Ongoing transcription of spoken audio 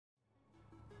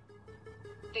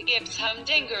The Gibbs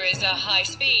Humdinga is a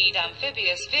high-speed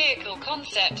amphibious vehicle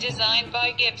concept designed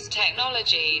by Gibbs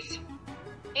Technologies.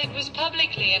 It was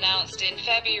publicly announced in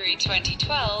February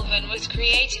 2012 and was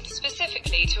created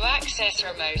specifically to access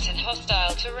remote and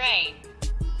hostile terrain.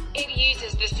 It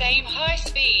uses the same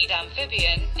high-speed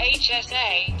amphibian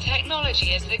 (HSA)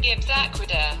 technology as the Gibbs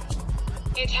Aquada.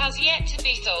 It has yet to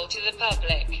be sold to the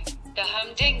public. The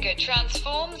Humdinga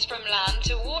transforms from land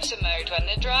to water mode when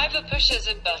the driver pushes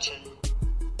a button.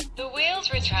 The wheels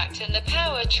retract and the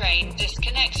powertrain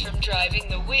disconnects from driving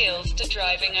the wheels to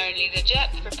driving only the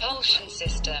jet propulsion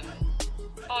system.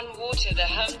 On water, the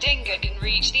Humdinga can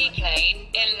reach the plane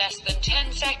in less than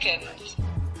 10 seconds.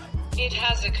 It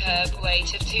has a curb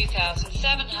weight of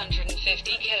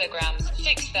 2,750 kilograms,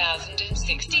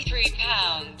 6,063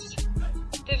 pounds.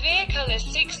 The vehicle is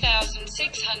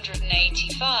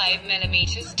 6,685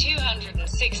 millimeters,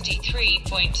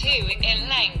 263.2 in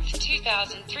length,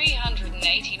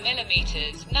 2,380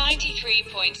 millimeters,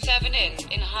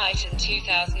 93.7 in height, and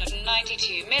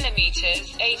 2,092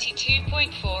 millimeters,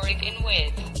 82.4 in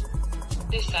width.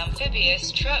 This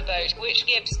amphibious truck boat, which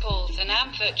Gibbs calls an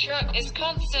Amphitruck, is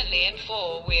constantly in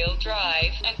four-wheel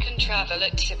drive and can travel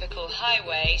at typical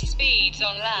highway speeds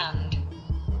on land.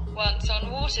 Once on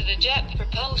water, the jet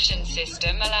propulsion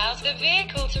system allows the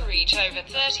vehicle to reach over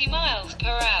 30 miles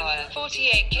per hour,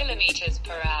 48 kilometers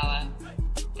per hour.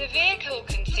 The vehicle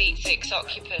can seat 6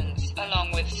 occupants,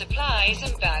 along with supplies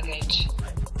and baggage.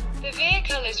 The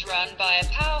vehicle is run by a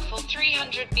powerful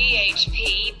 300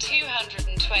 bhp,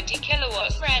 220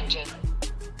 kilowatts engine.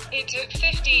 It took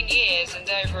 15 years and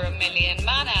over 1 million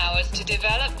man-hours to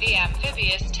develop the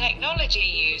amphibious technology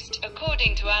used,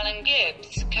 according to Alan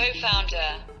Gibbs,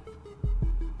 co-founder.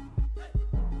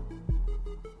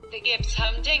 The Gibbs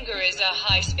Humdinga is a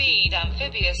high-speed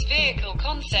amphibious vehicle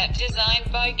concept designed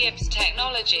by Gibbs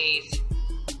Technologies.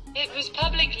 It was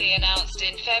publicly announced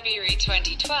in February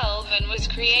 2012 and was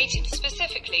created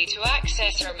specifically to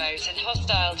access remote and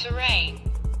hostile terrain.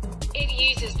 It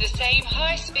uses the same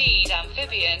high-speed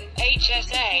amphibian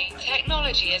 (HSA)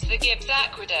 technology as the Gibbs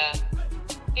Aquada.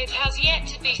 It has yet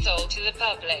to be sold to the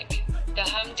public. The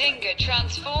Humdinga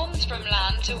transforms from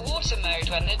land to water mode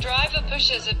when the driver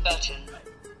pushes a button.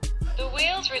 The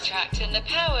wheels retract and the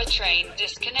powertrain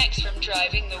disconnects from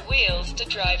driving the wheels to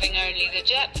driving only the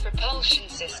jet propulsion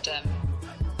system.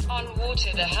 On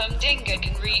water, the Humdinga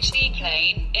can reach the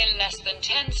plane in less than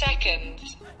 10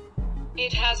 seconds.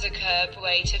 It has a curb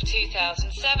weight of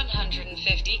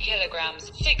 2,750 kilograms,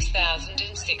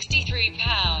 6,063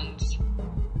 pounds.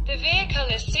 The vehicle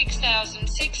is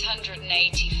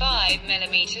 6,685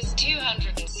 millimeters,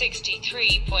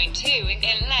 263.2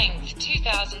 in length,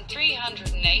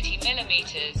 2,380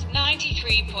 millimeters,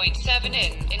 93.7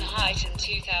 in height, and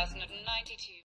 2,000